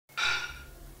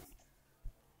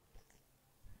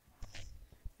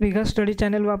विगा study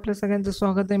चॅनलवर आपल्या सगळ्यांचं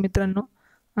स्वागत आहे मित्रांनो।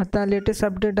 आता लेटेस्ट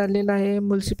अपडेट आलेला आहे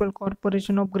municipal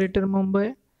corporation of greater Mumbai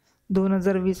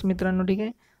 2020 मित्रांनो। ठीक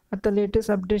आहे, आता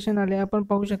लेटेस्ट अपडेशन आले, आपण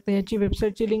पाहू शकता। याची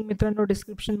वेबसाईटची लिंक मित्रांनो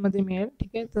डिस्क्रिप्शनमध्ये मिळेल। ठीक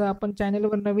आहे, तर आपण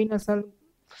चॅनलवर नवीन असाल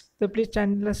तर प्लीज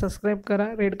चॅनलला सबस्क्राईब करा।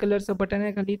 रेड कलरचं बटन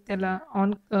आहे खाली, त्याला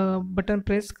ऑन बटन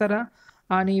प्रेस करा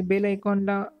आणि बेल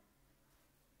आयकॉनला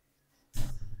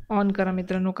ऑन करा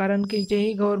मित्रांनो, कारण की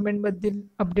जेही गव्हर्नमेंटबद्दल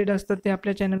अपडेट असतात ते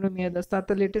आपल्या चॅनलवर मिळत असतात।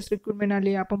 आता लेटेस्ट रिक्रुटमेंट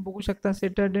आली, आपण बघू शकता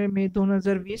सॅटर्डे मे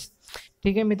 2020।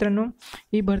 ठीक आहे मित्रांनो,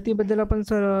 ही भरतीबद्दल आपण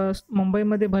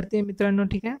मुंबईमध्ये भरती आहे मित्रांनो।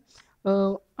 ठीक आहे,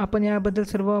 आपण याबद्दल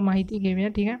सर्व माहिती घेऊया।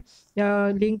 ठीक आहे,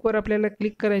 या लिंकवर आपल्याला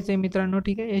क्लिक करायचं आहे मित्रांनो।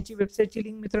 ठीक आहे, याची वेबसाईटची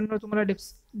लिंक मित्रांनो तुम्हाला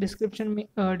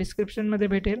डिस्क्रिप्शनमध्ये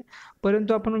भेटेल,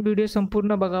 परंतु आपण व्हिडिओ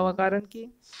संपूर्ण बघावा, कारण की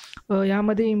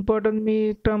यामध्ये important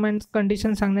me term and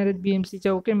condition सांगणार आहेत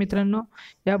BMCच्या। ओके मित्रांनो,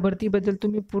 या भरतीबद्दल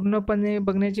तुम्ही पूर्णपणे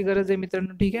बघण्याची गरज आहे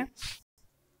मित्रांनो। ठीक आहे,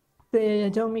 तर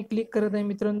याच्यावर मी क्लिक करत आहे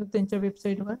मित्रांनो त्यांच्या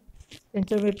वेबसाईटवर।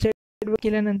 त्यांच्या वेबसाईटवर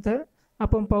केल्यानंतर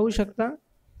आपण पाहू शकता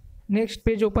नेक्स्ट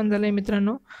पेज ओपन झालं आहे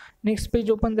मित्रांनो। नेक्स्ट पेज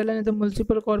ओपन झाल्यानंतर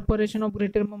municipal corporation of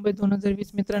greater Mumbai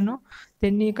 2020 मित्रांनो,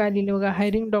 त्यांनी काय लिहिलं बघा।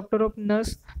 Hiring doctor of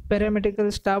nurse, paramedical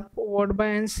staff, ward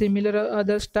bye and similar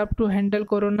other staff to handle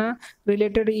corona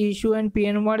related issue and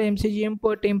PN ward MCGM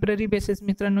per temporary basis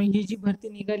मित्रांनो। ही जी भरती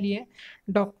निघाली आहे,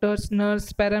 doctors,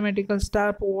 nurse, paramedical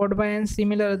staff, ward bye and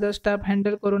similar other staff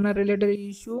handle corona related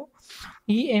issue,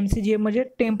 he MCGM म्हणजे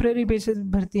temporary basis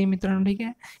भरती आहे मित्रांनो। ठीक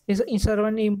आहे, हे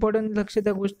सर्वांनी इम्पॉर्टंट लक्ष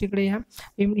त्या गोष्टीकडे या।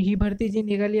 ही भरती जी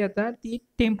निघाली आता ती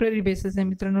टेम्पररी बेसिस आहे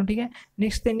मित्रांनो। ठीक आहे,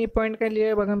 नेक्स्ट त्यांनी पॉईंट काय लिहिलं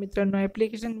आहे बघा मित्रांनो।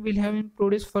 Application will have in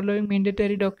produce following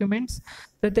mandatory documents.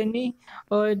 तर त्यांनी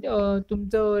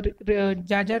तुमचं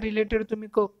ज्या रिलेटेड तुम्ही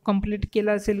कंप्लीट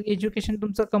केलं असेल, एज्युकेशन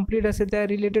तुमचं कंप्लीट असेल त्या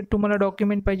रिलेटेड तुम्हाला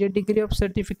डॉक्युमेंट पाहिजे। Degree of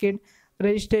certificate,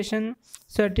 registration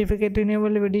certificate,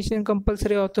 रिन्युअबल addition,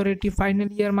 compulsory authority, final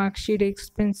year marksheet,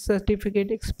 experience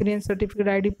certificate,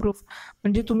 ID proof.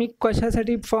 म्हणजे तुम्ही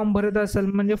कशासाठी फॉर्म भरत असाल,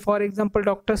 म्हणजे फॉर एक्झाम्पल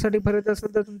डॉक्टरसाठी भरत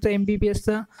असाल तर तुमचं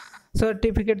MBBSचं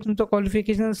सर्टिफिकेट, तुमचं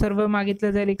क्वालिफिकेशन सर्व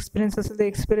मागितलं जाईल। एक्सपिरियन्स असेल तर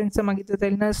एक्सपिरियन्सचं मागितलं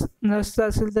जाईल। नर्सचं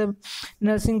असेल तर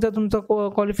नर्सिंगचं तुमचं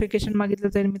क्वालिफिकेशन मागितलं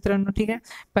जाईल मित्रांनो। ठीक आहे,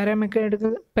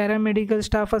 पॅरामेडिकल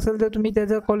स्टाफ असेल तर तुम्ही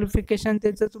त्याचं क्वालिफिकेशन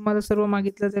त्याचं तुम्हाला सर्व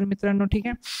मागितलं जाईल मित्रांनो। ठीक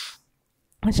आहे,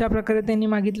 अशा प्रकारे त्यांनी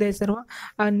मागितलं आहे सर्व।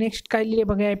 नेक्स्ट काय लिहिले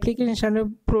बघा। Application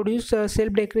produce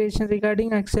self declaration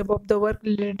regarding accept of the work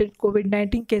related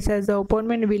COVID-19 case as the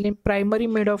appointment will in primary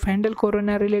made of handle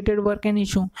corona related work and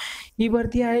issue. ही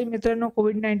भरती आहे मित्रांनो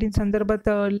COVID-19 संदर्भात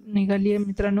निघाली आहे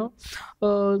मित्रांनो।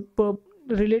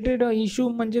 रिलेटेड इश्यू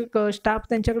म्हणजे स्टाफ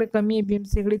त्यांच्याकडे कमी आहे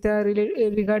BMCकडे, त्या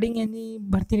रिगार्डिंग यांनी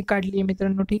भरती काढली आहे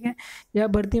मित्रांनो। ठीक आहे, या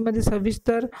भरतीमध्ये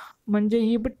सविस्तर म्हणजे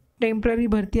ही टेम्पररी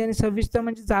भरती आणि सविस्तर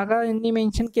म्हणजे जागा यांनी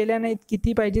मेन्शन केल्या नाहीत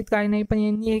किती पाहिजेत काय नाही, पण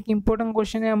यांनी एक इम्पॉर्टंट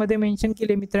क्वेश्चन यामध्ये मेन्शन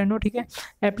केले मित्रांनो। ठीक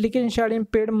आहे, ॲप्लिकेशन शाळेन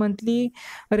paid monthly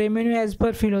revenue as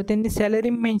per फिलो, त्यांनी सॅलरी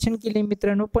मेन्शन केली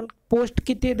मित्रांनो, पण पोस्ट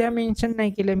किती त्या मेन्शन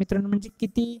नाही केलं मित्रांनो। म्हणजे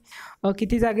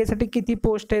किती जागेसाठी किती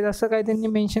पोस्ट आहेत असं काय त्यांनी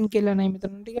मेन्शन केलं नाही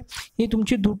मित्रांनो। ठीक आहे, ही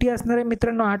तुमची ड्युटी असणार आहे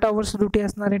मित्रांनो, 8 आवर्स ड्युटी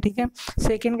असणार आहे। ठीक आहे,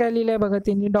 सेकंड काय लिहिलं आहे बघा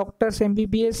त्यांनी। डॉक्टर्स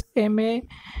MBBS MA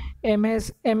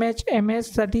MS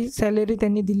साठी सॅलरी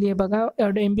त्यांनी दिली आहे बघा।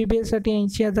 MBBS साठी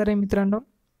 80,000 आहे मित्रांनो,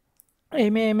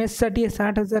 MA MS साठी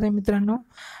 60,000 आहे मित्रांनो,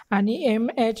 आणि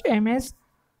MHMS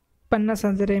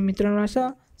 50,000 आहे मित्रांनो। अशा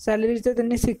सॅलरीचं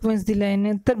त्यांनी सिक्वेन्स दिला आहे।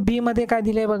 नंतर बीमध्ये काय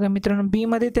दिलं आहे बघा मित्रांनो।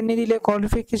 बीमध्ये त्यांनी दिले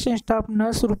क्वालिफिकेशन स्टाफ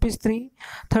नर्स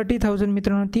 ₹30,000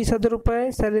 मित्रांनो, 30,000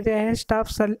 रुपये सॅलरी आहे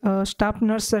स्टाफ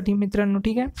नर्ससाठी मित्रांनो।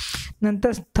 ठीक आहे,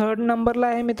 नंतर थर्ड नंबरला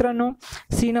आहे मित्रांनो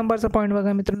C नंबरचा पॉईंट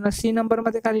बघा मित्रांनो। C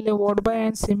नंबरमध्ये काय लिहिले ward bye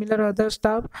and similar other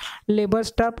staff labour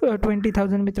staff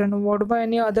 20,000 मित्रांनो। वॉर्ड बाय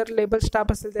आणि अदर लेबर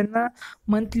स्टाफ असेल त्यांना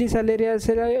मंथली सॅलरी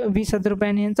असेल 20,000 रुपये,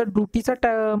 आणि यांचा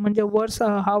ड्युटीचा म्हणजे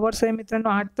हावर्स आहे मित्रांनो,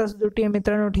 8 तास ड्युटी आहे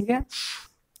मित्रांनो। ठीक आहे,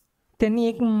 त्यांनी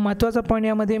एक महत्त्वाचा पॉईंट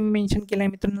यामध्ये मेन्शन केला आहे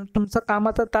मित्रांनो, तुमचा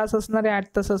कामाचा तास असणार आहे 8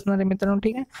 तास असणार आहे मित्रांनो।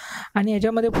 ठीक आहे, आणि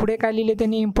याच्यामध्ये पुढे काय लिहिले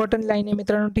त्यांनी इम्पॉर्टंट लाईन आहे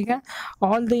मित्रांनो। ठीक आहे,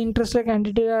 all the interested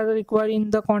candidate R required in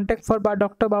the contact for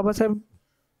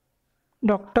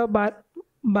doctor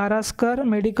बारास्कर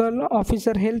medical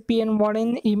officer health PN ward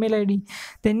in email ID।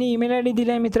 त्यांनी ईमेल ID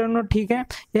दिला आहे मित्रांनो। ठीक आहे,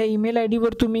 या ईमेल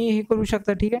IDवर तुम्ही हे करू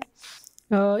शकता। ठीक आहे,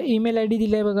 ईमेल ID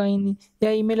दिला आहे बघा यांनी, या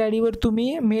ईमेल IDवर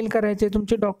तुम्ही मेल करायचे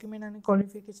तुमचे डॉक्युमेंट आणि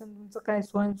क्वालिफिकेशन तुमचं काय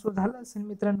सो झालं असेल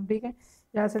मित्रांनो। ठीक आहे,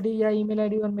 यासाठी या ईमेल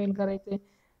IDवर मेल करायचे।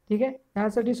 ठीक आहे,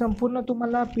 यासाठी संपूर्ण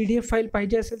तुम्हाला PDF फाईल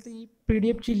पाहिजे असेल तर ही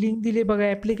PDFची लिंक दिली बघा,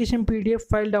 ॲप्लिकेशन PDF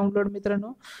फाईल डाउनलोड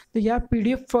मित्रांनो। तर या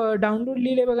PDF डाउनलोड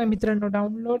लिहिले बघा मित्रांनो,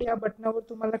 डाउनलोड या बटनावर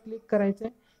तुम्हाला क्लिक करायचं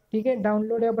आहे। ठीक आहे,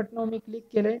 डाउनलोड या बटनावर मी क्लिक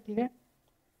केलं आहे। ठीक आहे,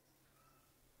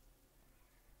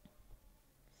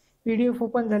 PDF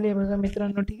ओपन झाली आहे बघा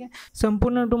मित्रांनो, ठीक आहे.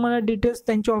 संपूर्ण तुम्हाला डिटेल्स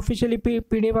त्यांची ऑफिशियली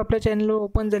PDF आपल्या चॅनलवर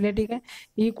ओपन झाली आहे, ठीक आहे.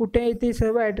 ही कुठे आहे ते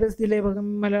सर्व ॲड्रेस दिले आहे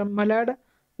बघा. Malad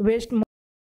waste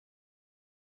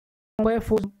Mumbai,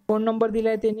 phone number दिला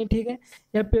आहे त्यांनी, ठीक आहे.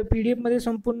 या PDF मध्ये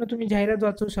संपूर्ण तुम्ही जाहिरात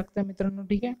वाचू शकता मित्रांनो,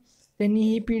 ठीक आहे. त्यांनी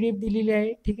ही PDF दिलेली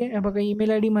आहे, ठीक आहे. बघा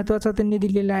ईमेल ID महत्त्वाचा त्यांनी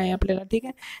दिलेला आहे आपल्याला, ठीक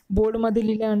आहे. बोर्डमध्ये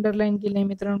लिहिले, अंडरलाईन केलं आहे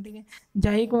मित्रांनो, ठीक आहे.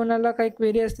 ज्याही कोणाला काही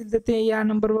क्वेरी असतील तर ते या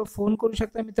नंबरवर फोन करू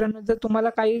शकता मित्रांनो. जर तुम्हाला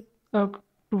काही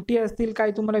त्रुटी असतील,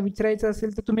 काही तुम्हाला विचारायचं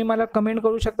असेल तर तुम्ही मला कमेंट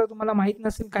करू शकता. तुम्हाला माहीत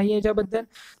नसेल काही याच्याबद्दल,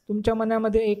 तुमच्या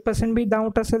मनामध्ये 1% बी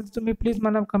डाऊट असेल तर तुम्ही प्लीज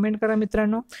मला कमेंट करा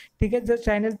मित्रांनो, ठीक आहे. जर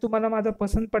चॅनल तुम्हाला माझा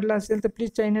पसंत पडला असेल तर प्लीज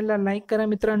चॅनलला लाईक करा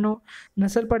मित्रांनो.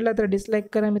 नसेल पडला तर डिसलाईक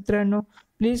करा मित्रांनो.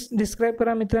 प्लीज सबस्क्राईब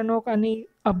करा मित्रांनो. आणि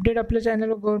अपडेट आपल्या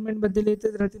चॅनलवर गव्हर्नमेंटबद्दल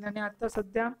येतच राहतील. आणि आता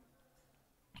सध्या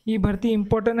ही भरती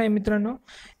इम्पॉर्टंट आहे मित्रांनो.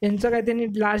 यांचं काही त्यांनी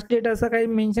लास्ट डेट असं काही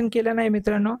मेन्शन केलं नाही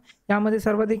मित्रांनो. यामध्ये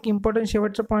सर्वाधिक इम्पॉर्टंट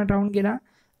शेवटचा पॉईंट राहून गेला.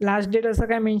 लास्ट डेट असं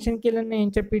काही मेन्शन केलं नाही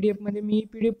यांच्या PDF मध्ये. मी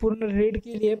PDF पूर्ण रीड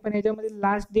केली आहे, पण याच्यामध्ये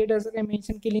लास्ट डेट असं काही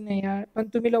मेन्शन केली नाही आहे. पण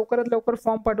तुम्ही लवकरात लवकर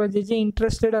फॉर्म पाठवा. जे जे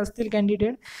इंटरेस्टेड असतील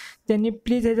कॅन्डिडेट त्यांनी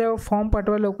प्लीज ह्याच्यावर फॉर्म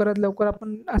पाठवा लवकरात लवकर.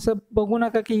 आपण असं बघू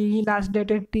नका की ही लास्ट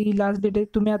डेट आहे, ती लास्ट डेट आहे.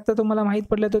 तुम्ही आत्ता तुम्हाला माहीत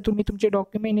पडलं तर तुम्ही तुमचे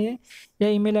डॉक्युमेंट हे या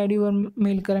ईमेल ID वर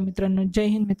मेल करा मित्रांनो. जय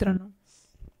हिंद मित्रांनो.